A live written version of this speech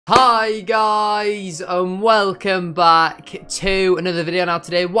Hi guys, and welcome back to another video. Now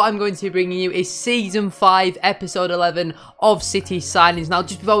today what I'm going to be bringing you is Season 5 Episode 11 of City Signings. Now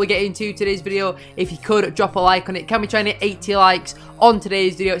just before we get into today's video, if you could drop a like on it. Can we try and hit 80 likes on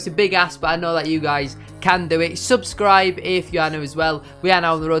today's video? It's a big ask, but I know that you guys can do it. Subscribe if you are new as well. We are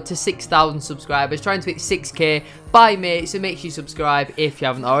now on the road to 6,000 subscribers, trying to hit 6k by May, so make sure you subscribe if you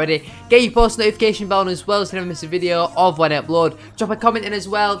haven't already. Get your post notification bell on as well so you never miss a video of when I upload. Drop a comment in as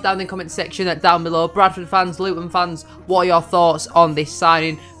well down in the comment section down below. Bradford fans, Luton fans, what are your thoughts on this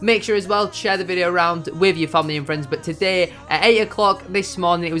signing? Make sure as well to share the video around with your family and friends. But today at 8 o'clock this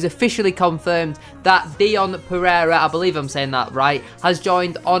morning, it was officially confirmed that DION Perreira, I believe I'm saying that right, has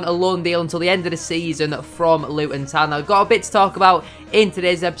joined on a loan deal until the end of the season from Luton Town. Now, I've got a bit to talk about in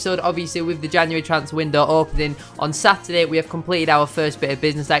today's episode. Obviously, with the January transfer window opening on Saturday, we have completed our first bit of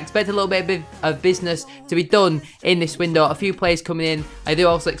business. I expect a little bit of business to be done in this window. A few players coming in. I do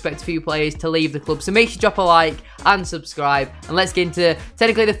also expect a few players to leave the club. So make sure you drop a like and subscribe. And let's get into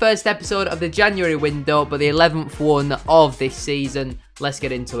technically the first episode of the January window, but the 11th one of this season. Let's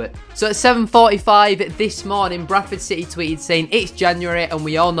get into it. So at 7:45 this morning, Bradford City tweeted saying it's January, and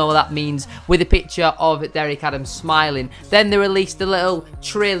we all know what that means, with a picture of Derek Adams smiling. Then they released a little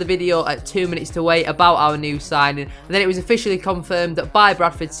trailer video at 2 minutes to wait about our new signing, and then it was officially confirmed by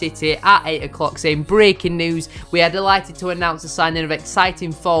Bradford City at 8 o'clock saying, breaking news, we are delighted to announce the signing of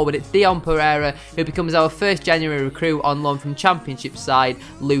exciting forward DION Perreira, who becomes our first January recruit on loan from Championship side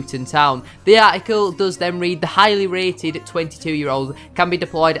Luton Town. The article does then read, the highly rated 22-year-old can be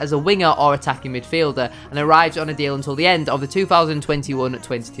deployed as a winger or attacking midfielder and arrives on a deal until the end of the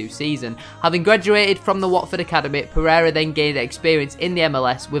 2021-22 season. Having graduated from the Watford Academy, Perreira then gained experience in the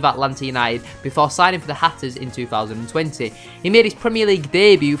MLS with Atlanta United before signing for the Hatters in 2020. He made his Premier League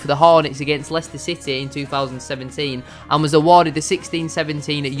debut for the Hornets against Leicester City in 2017 and was awarded the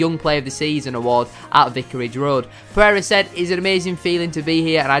 16-17 Young Player of the Season award at Vicarage Road. Perreira said, "It's an amazing feeling to be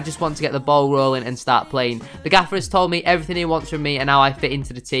here and I just want to get the ball rolling and start playing. The gaffer has told me everything he wants from me and how I fit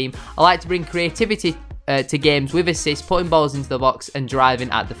into the team. I like to bring creativity to games with assists, putting balls into the box and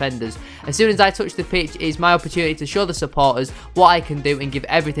driving at defenders. As soon as I touch the pitch, it is my opportunity to show the supporters what I can do and give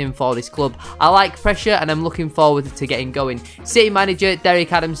everything for this club. I like pressure and I'm looking forward to getting going." City manager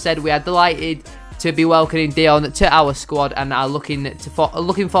Derek Adams said, "We are delighted to be welcoming DION to our squad and are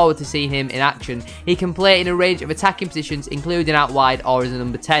looking forward to seeing him in action. He can play in a range of attacking positions, including out wide or as a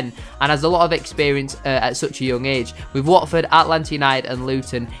number 10, and has a lot of experience at such a young age with Watford, Atlanta United and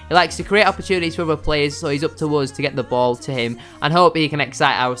Luton. He likes to create opportunities for other players, so he's up to us to get the ball to him and hope he can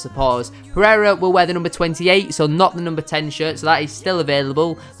excite our supporters." Perreira will wear the number 28, so not the number 10 shirt, so that is still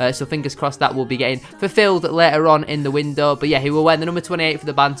available, so fingers crossed that will be getting fulfilled later on in the window. But yeah, he will wear the number 28 for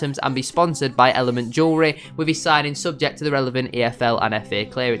the Bantams and be sponsored by Jewellery, with his signing subject to the relevant EFL and FA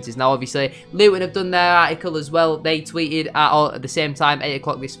clearances. Now obviously Luton have done their article as well. They tweeted at the same time, 8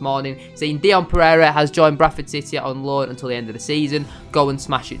 o'clock this morning, saying DION Perreira has joined Bradford City on loan until the end of the season. Go and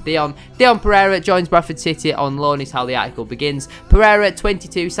smash it, DION. DION Perreira joins Bradford City on loan is how the article begins. Perreira,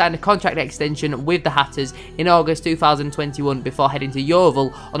 22, signed a contract extension with the Hatters in August 2021 before heading to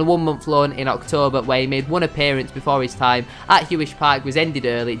Yeovil on a 1-month loan in October, where he made one appearance before his time at Hewish Park was ended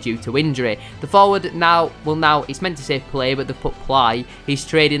early due to injury. The forward now, it's meant to say play, but they've put ply. He's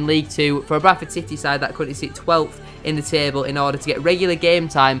trading League 2 for a Bradford City side that currently sit 12th in the table in order to get regular game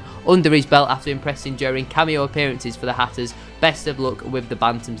time under his belt after impressing during cameo appearances for the Hatters. Best of luck with the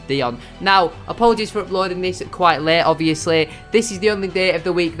Bantams, DION. Now, apologies for uploading this quite late, obviously. This is the only day of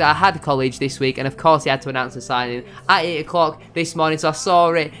the week that I had college this week, and of course he had to announce the signing at 8 o'clock this morning, so I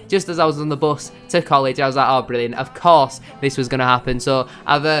saw it just as I was on the bus to college. I was like, oh, brilliant. Of course this was going to happen. So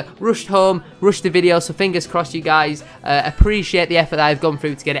I've rushed home, rushed the video, so fingers crossed you guys appreciate the effort that I've gone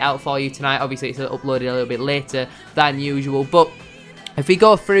through to get it out for you tonight. Obviously, it's uploaded a little bit later than usual, but if we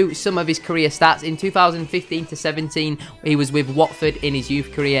go through some of his career stats, in 2015 to 17, he was with Watford in his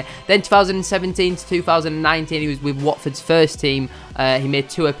youth career. Then 2017 to 2019, he was with Watford's first team. He made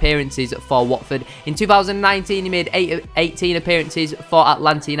 2 appearances for Watford. In 2019, he made 18 appearances for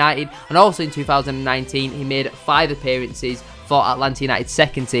Atlanta United. And also in 2019, he made 5 appearances for Atlanta United's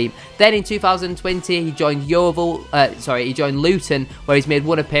second team. Then in 2020, he joined he joined Luton, where he's made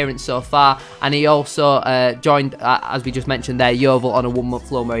 1 appearance so far, and he also joined, as we just mentioned there, Yeovil on a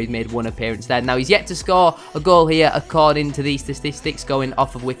 1-month loan, where he's made 1 appearance there. Now he's yet to score a goal here, according to these statistics going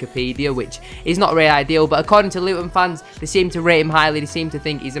off of Wikipedia, which is not really ideal, but according to Luton fans, they seem to rate him highly. They seem to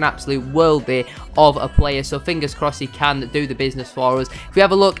think he's an absolute worldie of a player, so fingers crossed he can do the business for us. If we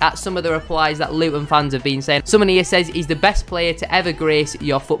have a look at some of the replies that Luton fans have been saying, someone here says he's the best player player to ever grace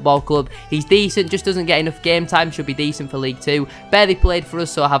your football club. He's decent, just doesn't get enough game time, should be decent for League 2. Barely played for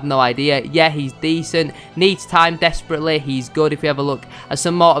us, so I have no idea. Yeah, he's decent, needs time desperately, he's good. If we have a look at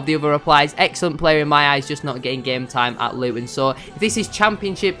some more of the other replies, excellent player in my eyes, just not getting game time at Luton. So if this is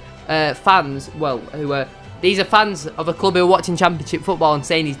Championship fans, well, these are fans of a club who are watching Championship football and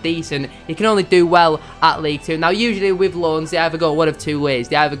saying he's decent, he can only do well at League 2. Now, usually with loans, they either go one of two ways.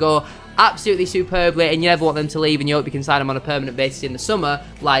 They either go absolutely superbly and you never want them to leave and you hope you can sign them on a permanent basis in the summer,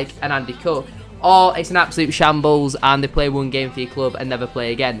 like an Andy Cook. Or it's an absolute shambles and they play one game for your club and never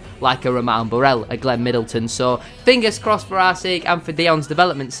play again, like a Romain Borrell, a Glenn Middleton. So fingers crossed for our sake and for Dion's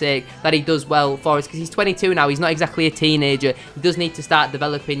development's sake that he does well for us, because he's 22 now, he's not exactly a teenager. He does need to start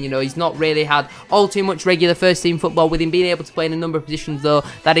developing, you know, he's not really had all too much regular first team football. With him being able to play in a number of positions though,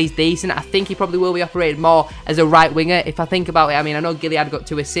 that he's decent. I think he probably will be operated more as a right winger. If I think about it, I mean, I know Gilead got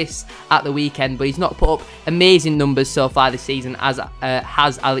 2 assists at the weekend, but he's not put up amazing numbers so far this season as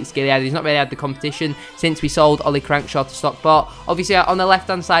has Alex Gilead. He's not really had the competition since we sold Ollie Crankshaw to Stockport. Obviously, on the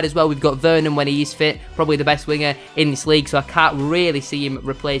left-hand side as well, we've got Vernon when he is fit, probably the best winger in this league, so I can't really see him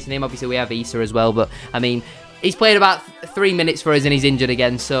replacing him. Obviously, we have Issa as well, but, I mean, he's played about 3 minutes for us and he's injured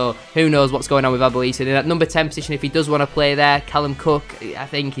again, so who knows what's going on with Abu Issa. In that number 10 position, if he does want to play there, Callum Cook, I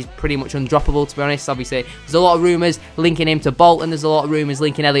think he's pretty much undroppable, to be honest. Obviously, there's a lot of rumours linking him to Bolton, there's a lot of rumours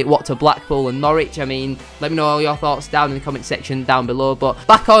linking Elliot Watt to Blackpool and Norwich. I mean, let me know all your thoughts down in the comment section down below. But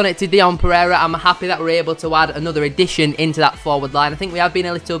back on it to DION Perreira, I'm happy that we're able to add another addition into that forward line. I think we have been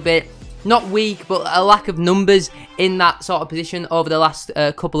a little bit, not weak, but a lack of numbers in that sort of position over the last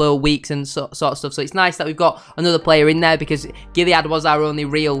couple of weeks and sort of stuff. So it's nice that we've got another player in there, because Gilead was our only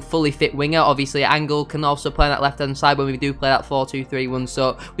real fully fit winger. Obviously, Angle can also play on that left-hand side when we do play that 4-2-3-1.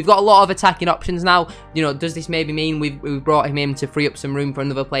 So we've got a lot of attacking options now. You know, does this maybe mean we've brought him in to free up some room for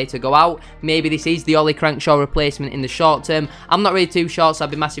another player to go out? Maybe this is the Ollie Crankshaw replacement in the short term. I'm not really too sure, so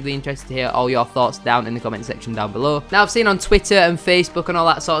I'd be massively interested to hear all your thoughts down in the comment section down below. Now, I've seen on Twitter and Facebook and all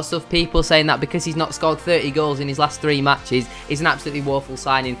that sort of stuff, people saying that because he's not scored 30 goals in his last 3 matches, is an absolutely woeful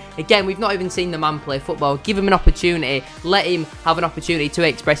signing. Again, we've not even seen the man play football. Give him an opportunity. Let him have an opportunity to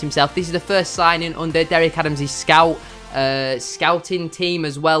express himself. This is the first signing under Derek Adams' scouting team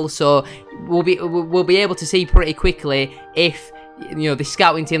as well, so we'll be able to see pretty quickly if, you know, the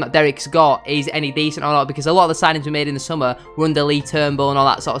scouting team that Derek's got is any decent or not, because a lot of the signings we made in the summer were under Lee Turnbull and all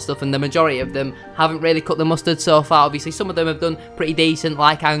that sort of stuff, and the majority of them haven't really cut the mustard so far. Obviously, some of them have done pretty decent,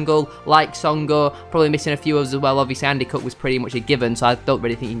 like Angle, like Songo, probably missing a few others as well. Obviously, Andy Cook was pretty much a given, so I don't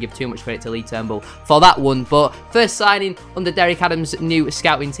really think you can give too much credit to Lee Turnbull for that one. But first signing under Derek Adams' new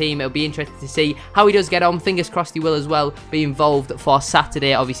scouting team, it'll be interesting to see how he does get on. Fingers crossed he will as well be involved for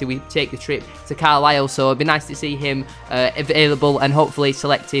Saturday. Obviously, we take the trip to Carlisle, so it'd be nice to see him available and hopefully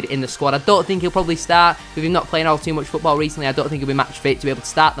selected in the squad. I don't think he'll probably start, with him not playing all too much football recently. I don't think he'll be match fit to be able to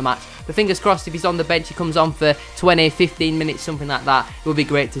start the match, but fingers crossed if he's on the bench, he comes on for 20-15 minutes, something like that. It would be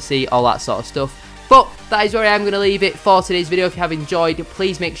great to see all that sort of stuff. But that is where I am going to leave it for today's video. If you have enjoyed,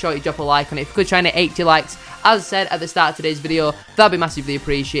 please make sure you drop a like on it. If you could try and hit 80 likes, as I said at the start of today's video, that'd be massively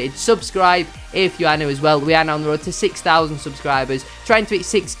appreciated. Subscribe if you are new as well. We are now on the road to 6,000 subscribers, trying to hit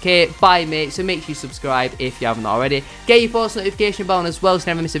 6k by May, so make sure you subscribe if you haven't already. Get your post notification bell on as well, so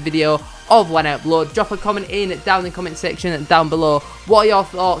you never miss a video of when I upload. Drop a comment down in the comment section down below. What are your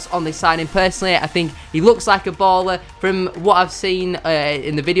thoughts on this signing? Personally, I think he looks like a baller. From what I've seen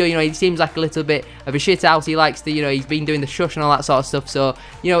in the video, you know, he seems like a little bit of a shit house. He likes to, you know, he's been doing the shush and all that sort of stuff, so,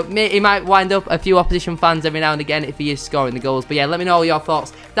 you know, he might wind up a few opposition fans every now and again if he is scoring the goals. But yeah, let me know all your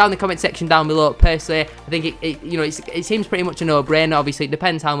thoughts down in the comment section down below. Personally, I think it seems pretty much a no-brainer. Obviously, it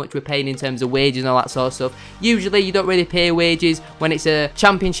depends how much we're paying in terms of wages and all that sort of stuff. Usually, you don't really pay wages when it's a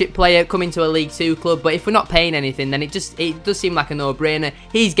Championship player coming to a League 2 club, but if we're not paying anything, then it does seem like a no-brainer.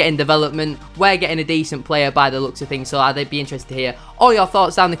 He's getting development, we're getting a decent player by the looks of things, so I'd be interested to hear all your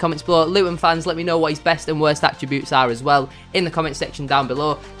thoughts down in the comments below. Luton fans, let me know what his best and worst attributes are as well in the comment section down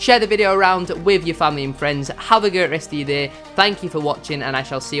below. Share the video around with your family and friends. Have a great rest of your day. Thank you for watching, and I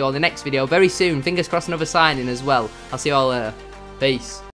shall see you all in the next video very soon. Fingers crossed another signing as well. I'll see you all later. Peace.